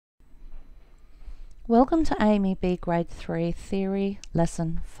Welcome to Amy B Grade 3 Theory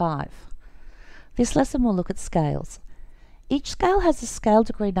Lesson 5. This lesson will look at scales. Each scale has a scale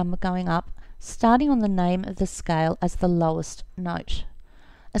degree number going up, starting on the name of the scale as the lowest note.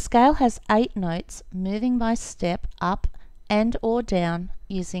 A scale has 8 notes moving by step up and or down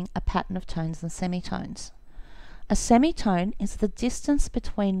using a pattern of tones and semitones. A semitone is the distance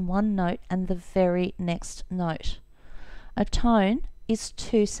between one note and the very next note. A tone is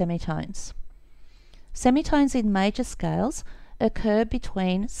 2 semitones. Semitones in major scales occur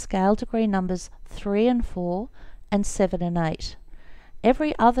between scale degree numbers 3 and 4 and 7 and 8.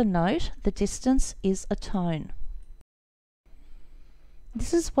 Every other note, the distance is a tone.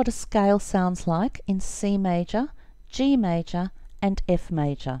 This is what a scale sounds like in C major, G major, and F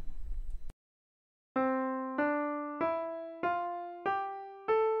major.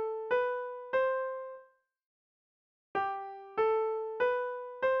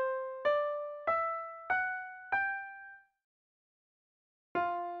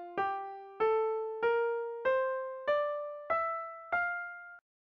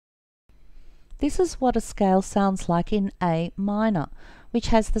 This is what a scale sounds like in A minor, which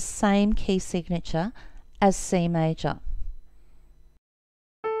has the same key signature as C major.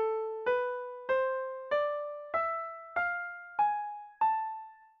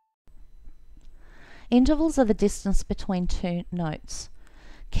 Intervals are the distance between two notes.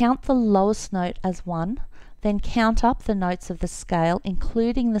 Count the lowest note as 1, then count up the notes of the scale,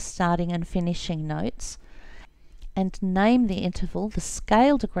 including the starting and finishing notes, and name the interval the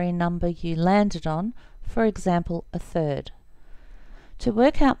scale degree number you landed on, for example, a third. To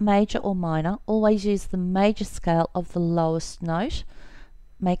work out major or minor, always use the major scale of the lowest note.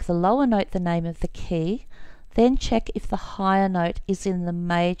 Make the lower note the name of the key, then check if the higher note is in the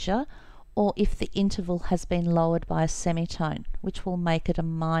major or if the interval has been lowered by a semitone, which will make it a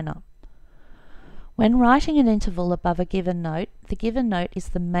minor. When writing an interval above a given note, the given note is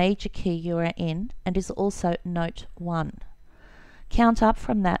the major key you are in and is also note 1. Count up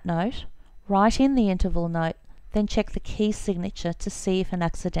from that note, write in the interval note, then check the key signature to see if an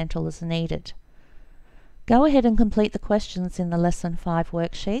accidental is needed. Go ahead and complete the questions in the Lesson 5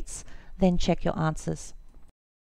 worksheets, then check your answers.